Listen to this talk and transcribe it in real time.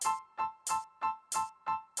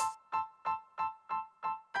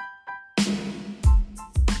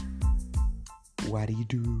What do you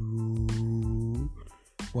do?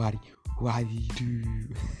 What do you do?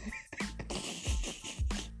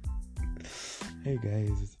 Hey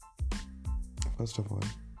guys, first of all,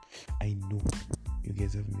 I know you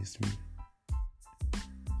guys have missed me.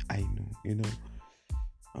 I know,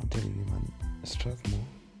 I'm telling you, man, Strathmore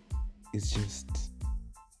is just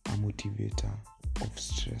a motivator of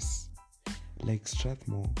stress. Like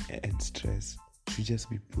Strathmore and stress should just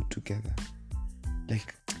be put together.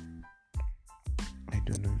 Like, I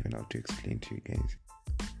don't know even how to explain to you guys.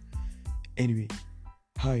 Anyway,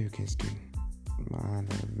 how are you guys doing? Man,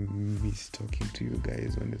 I've missed talking to you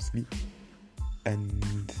guys, honestly.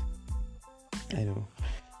 And I know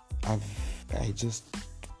I just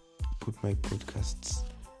put my podcasts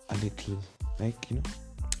a little,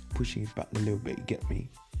 pushing it back a little bit, get me?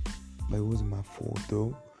 But it wasn't my fault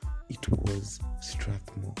though. It was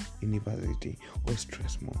Strathmore University or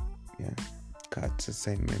Stressmore. Yeah, cuts,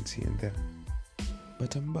 assignments here and there.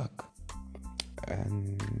 But I'm back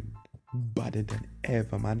and better than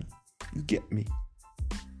ever, man. You get me?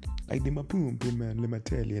 Like the boom man, let me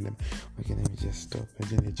tell you. Okay, let me just stop.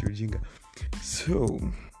 So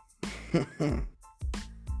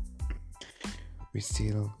we're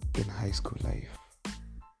still in high school life,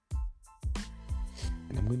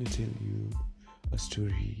 and I'm going to tell you a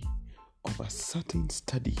story of a certain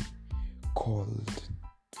study called.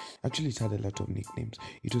 Actually, it had a lot of nicknames.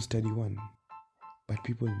 It was Study 1, but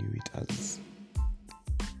people knew it as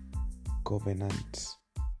Covenant,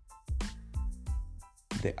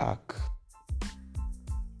 the Ark,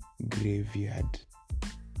 Graveyard.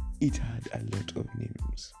 It had a lot of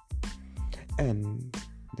names. And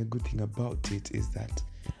the good thing about it is that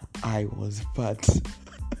I was part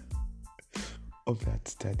of that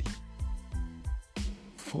study.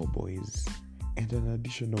 4 boys and an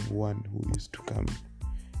addition of 1 who used to come,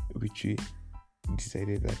 which we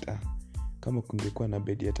decided that kama kungekuwa na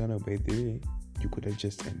bedi ya 5, by the way, you could have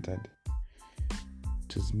just entered.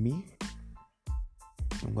 It was me.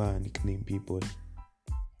 I'm gonna nickname people.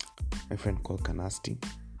 My friend called Kanasti.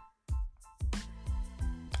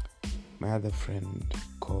 My other friend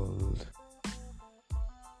called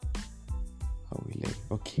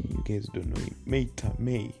okay, you guys don't know him.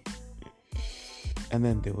 May. And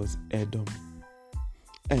then there was Edom.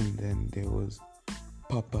 And then there was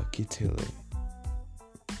Papa Kitele.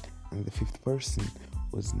 And the 5th person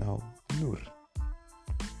was now Nur.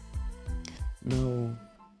 Now,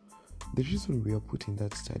 the reason we are putting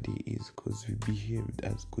that study is because we behaved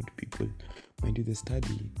as good people. Mind you, the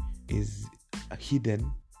study is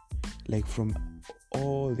hidden. Like from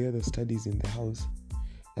all the other studies in the house,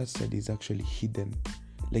 that study is actually hidden.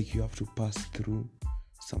 Like you have to pass through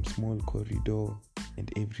some small corridor and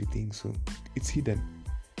everything. So it's hidden.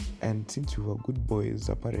 And since we were good boys,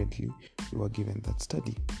 apparently, we were given that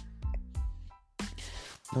study.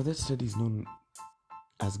 Now that study is known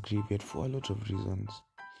as Graveyard for a lot of reasons.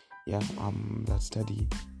 Yeah, that study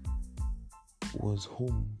was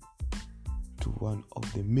home to one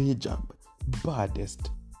of the major,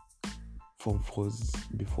 baddest Form 4s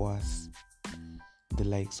before us, the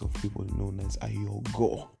likes of people known as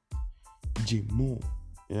Ayogo, Jimo.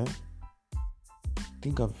 Yeah, I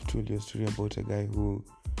think I've told you a story about a guy who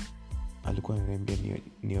alikuwa ananiambia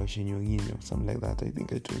nioshe nyonginyo, something like that. I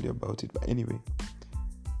think I told you about it, but anyway,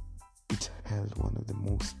 it held one of the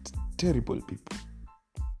most terrible people.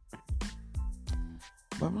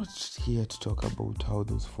 But I'm not here to talk about how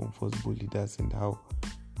those Form 4s bullied us and how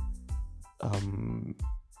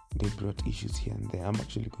they brought issues here and there. I'm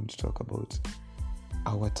actually going to talk about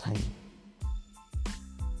our time.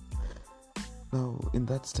 Now, in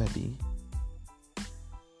that study,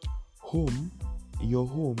 your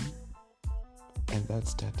home and that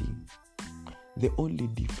study, the only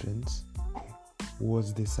difference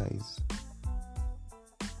was the size.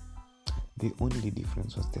 The only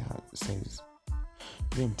difference was the size.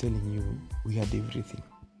 I'm telling you, we had everything.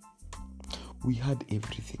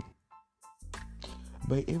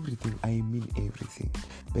 By everything, I mean everything.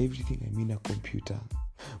 By everything, I mean a computer.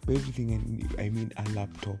 By everything, I mean a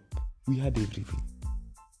laptop. We had everything.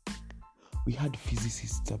 We had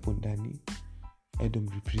physicists up on Dani, Edom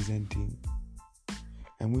representing.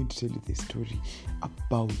 I'm going to tell you the story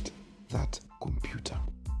about that computer.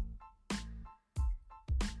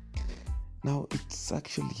 Now, it's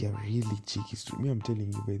actually a really cheeky story. I'm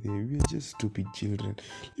telling you, by the way, we are just stupid children.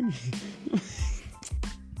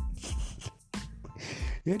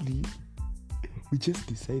 Really, we just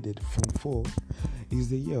decided Form 4 is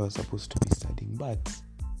the year I was supposed to be studying, but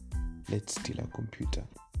let's steal a computer.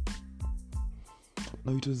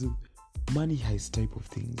 Now, it was a money heist type of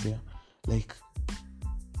things, yeah? Like,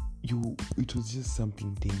 it was just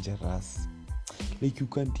something dangerous. Like you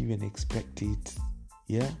can't even expect it.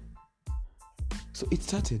 Yeah. So it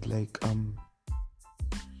started like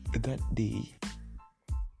that day.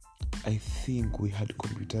 I think we had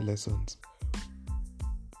computer lessons.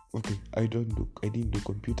 Okay, I didn't do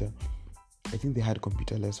computer. I think they had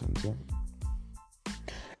computer lessons, yeah.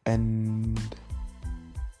 And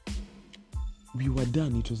we were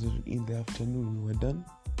done. It was in the afternoon. We were done,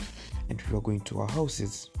 and we were going to our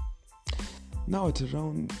houses. Now at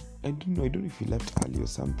around, I don't know if we left early or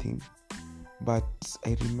something, but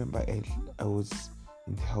I remember I was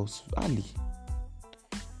in the house early.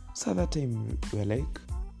 So at that time we were like,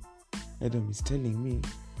 Adam is telling me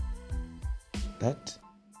that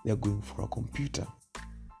they're going for a computer.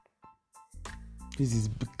 This is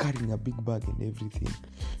carrying a big bag and everything.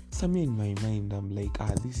 So me in my mind, I'm like,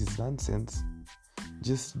 this is nonsense.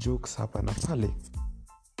 Just jokes happen pale.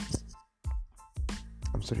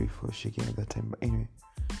 I'm sorry for shaking at that time, but anyway,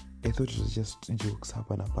 I thought it was just jokes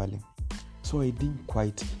happen pale. So I didn't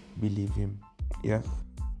quite believe him. Yeah.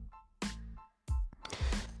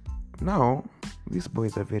 Now, these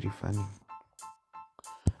boys are very funny.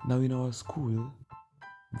 Now in our school,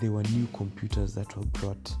 there were new computers that were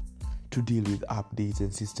brought to deal with updates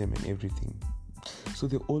and system and everything. So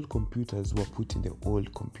the old computers were put in the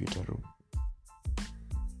old computer room.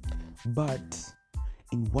 But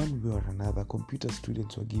in one way or another, computer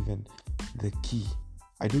students were given the key.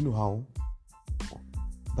 I don't know how,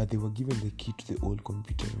 but they were given the key to the old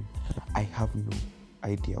computer room. I have no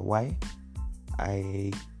idea why.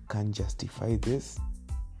 I can't justify this,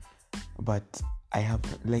 but I have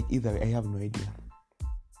no idea.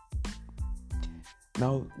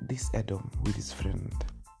 Now this Adam with his friend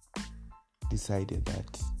decided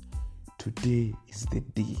that today is the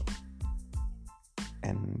day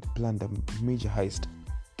and planned a major heist.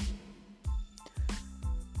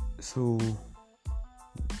 So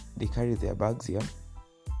they carry their bags, yeah.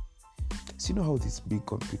 So you know how these big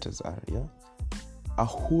computers are, yeah? A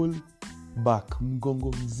whole back,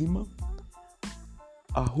 mgongo mzima,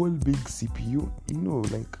 a whole big CPU, you know,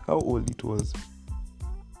 like how old it was.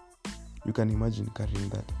 You can imagine carrying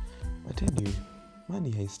that. But anyway,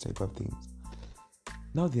 money heist type of things.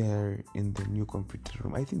 Now they are in the new computer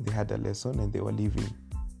room. I think they had a lesson and they were leaving.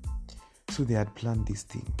 So they had planned this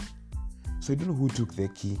thing. So I don't know who took the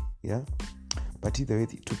key, yeah? But either way,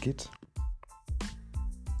 they took it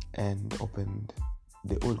and opened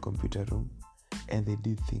the old computer room, and they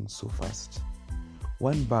did things so fast.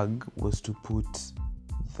 One bag was to put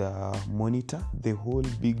the monitor, the whole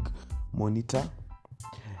big monitor,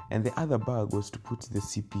 and the other bag was to put the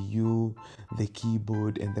CPU, the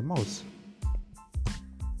keyboard, and the mouse.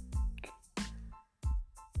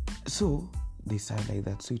 So they started like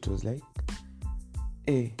that. So it was like,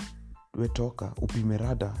 wetoka upime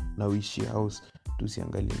rada na uishi house,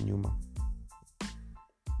 tusiangalie nyuma.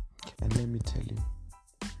 And let me tell you,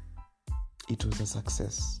 it was a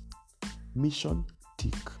success. Mission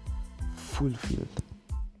tick, fulfilled.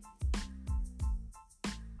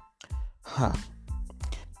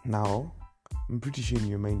 Now, I'm pretty sure in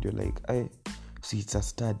your mind you're like, see, it's a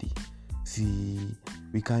study. See,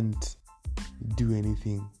 we can't do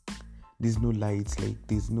anything. There's no lights, like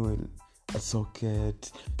there's no a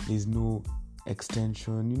socket, there's no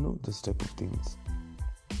extension, you know, those type of things.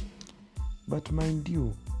 But mind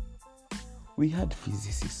you, we had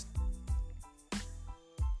physicists.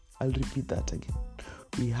 I'll repeat that again.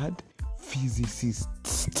 We had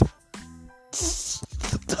physicists.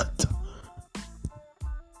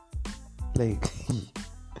 Like,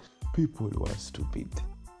 people were stupid.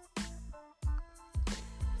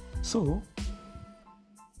 So,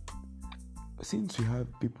 since we have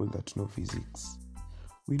people that know physics,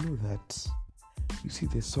 we know that, you see,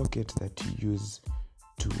 the socket that you use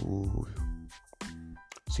to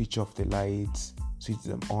switch off the lights, switch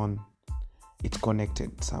them on, it's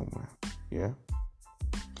connected somewhere, yeah?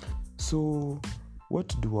 So,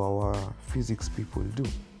 what do our physics people do?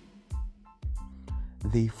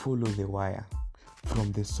 They follow the wire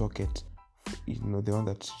from the socket, you know, the one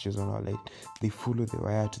that switches on our light. They follow the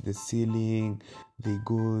wire to the ceiling. They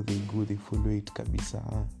go, they follow it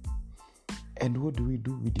kabisa. And what do?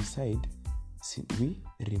 We decide, we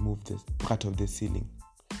remove the part of the ceiling,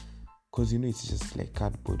 because you know it's just like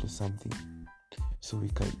cardboard or something. So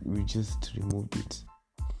we just removed it.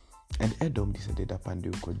 And Adam decided apande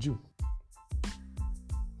uko juu.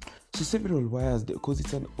 So several wires, because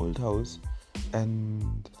it's an old house,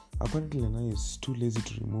 and apparently Nana is too lazy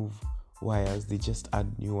to remove wires, they just add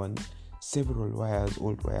new ones. Several wires,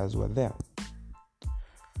 old wires were there.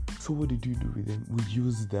 So what did we do with them? We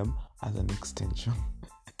used them as an extension.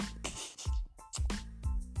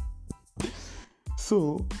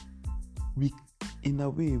 So we in a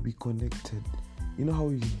way we connected. You know how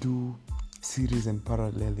you do series and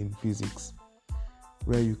parallel in physics,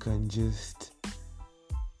 where you can just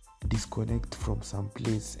disconnect from some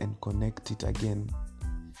place and connect it again,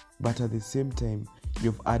 but at the same time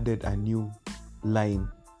you've added a new line.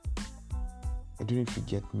 I don't know if you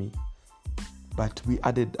get me, but we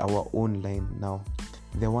added our own line now,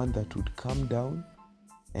 the one that would come down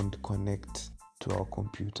and connect to our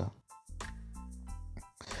computer.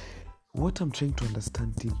 What I'm trying to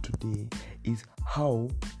understand till today is how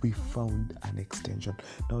we found an extension.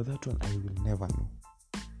 Now that one I will never know.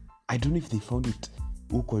 I don't know if they found it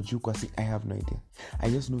uko juu kwa I have no idea. I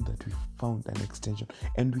just know that we found an extension,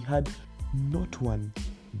 and we had not one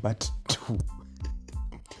but two.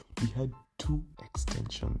 We had two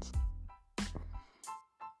extensions,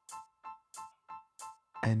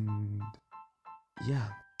 and yeah,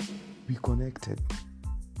 we connected,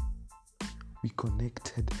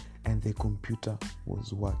 and the computer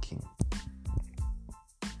was working.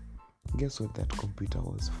 Guess what that computer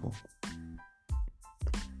was for?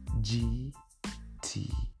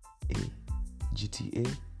 GTA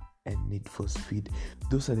and Need for Speed.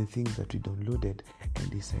 Those are the things that we downloaded and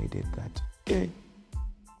decided that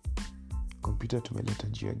computer tumeleta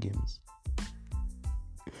juu ya games.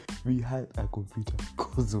 We had a computer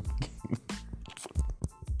because of games.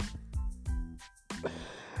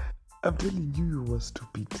 I'm telling you, you were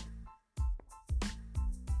stupid.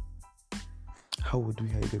 How would we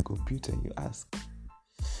hide the computer, you ask?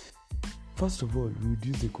 First of all, we would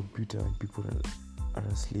use the computer when people are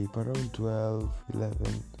asleep, around 12,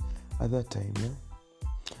 11, at that time, yeah?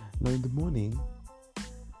 Now in the morning,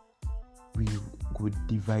 we would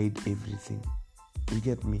divide everything. You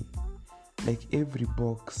get me? Like every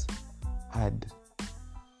box had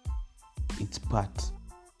its part.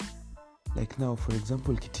 Like now, for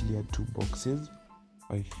example, Kitili had 2 boxes,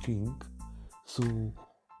 I think. So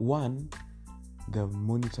one, the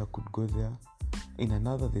monitor could go there. In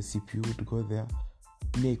another, the CPU would go there.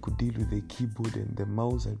 Me, I could deal with the keyboard and the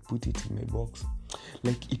mouse. I'd put it in my box.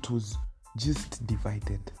 Like it was just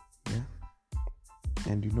divided, yeah?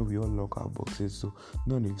 And you know, we all lock our boxes, so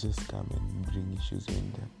no one will just come and bring issues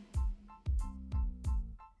in there.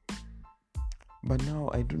 But now,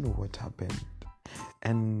 I don't know what happened.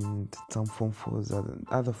 And some Form 4s,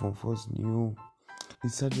 other Form 4s knew.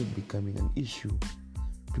 It started becoming an issue.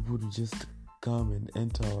 People would just come and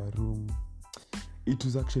enter our room. It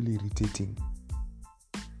was actually irritating.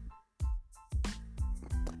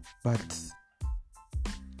 But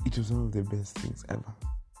it was one of the best things ever.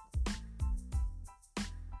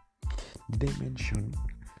 Did I mention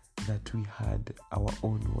that we had our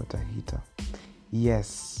own water heater?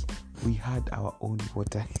 Yes, we had our own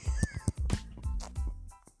water heater.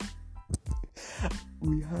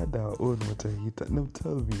 We had our own water heater. Now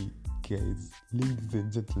tell me, guys, ladies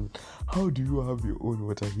and gentlemen, how do you have your own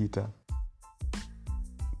water heater?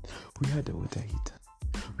 We had a water heater.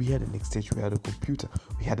 We had an extension. We had a computer.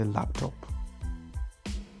 We had a laptop.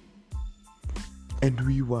 And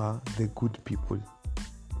we were the good people.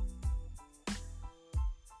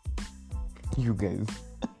 You guys.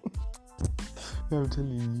 I'm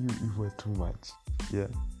telling you, it was too much. Yeah.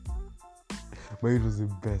 But it was the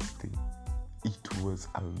best thing. It was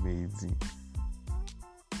amazing.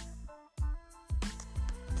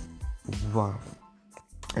 Wow.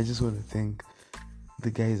 I just want to thank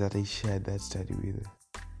the guys that I shared that study with.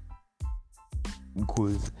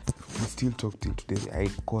 Because we still talk till today. I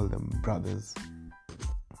call them brothers.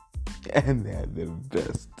 And they are the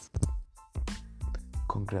best.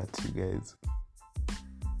 Congrats, you guys.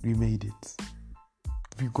 We made it.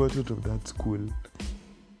 We got out of that school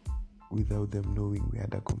without them knowing we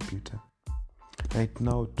had a computer. Right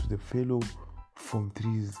now, to the fellow Form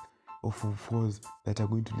 3s or Form 4s that are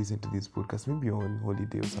going to listen to this podcast, maybe you're on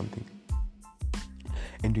holiday or something,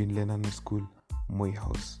 and you're in Lenana School, Moi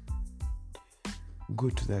House, go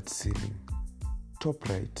to that ceiling, top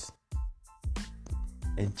right,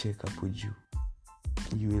 and check Apuju.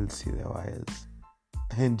 You will see the wires,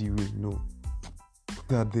 and you will know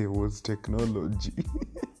that there was technology.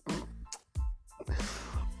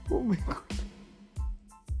 Oh my God.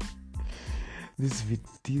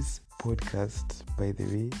 This podcast, by the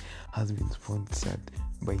way, has been sponsored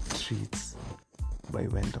by Treats by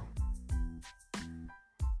Wendell.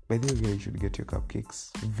 By the way, you should get your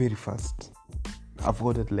cupcakes very fast. I've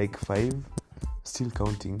ordered like 5, still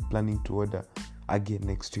counting, planning to order again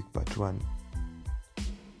next week, part 1.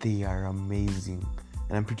 They are amazing,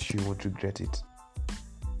 and I'm pretty sure you won't regret it.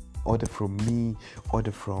 Order from me,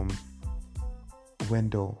 order from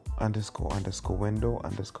Wendell _ Wendell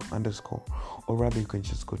 _ or rather you can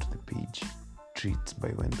just go to the page Treats by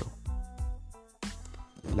Wendell.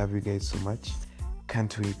 Love you guys so much.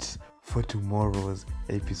 Can't wait for tomorrow's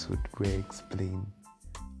episode where I explain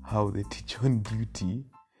how the teacher on duty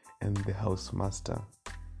and the housemaster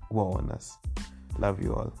were on us. Love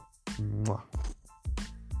you all. Mwah.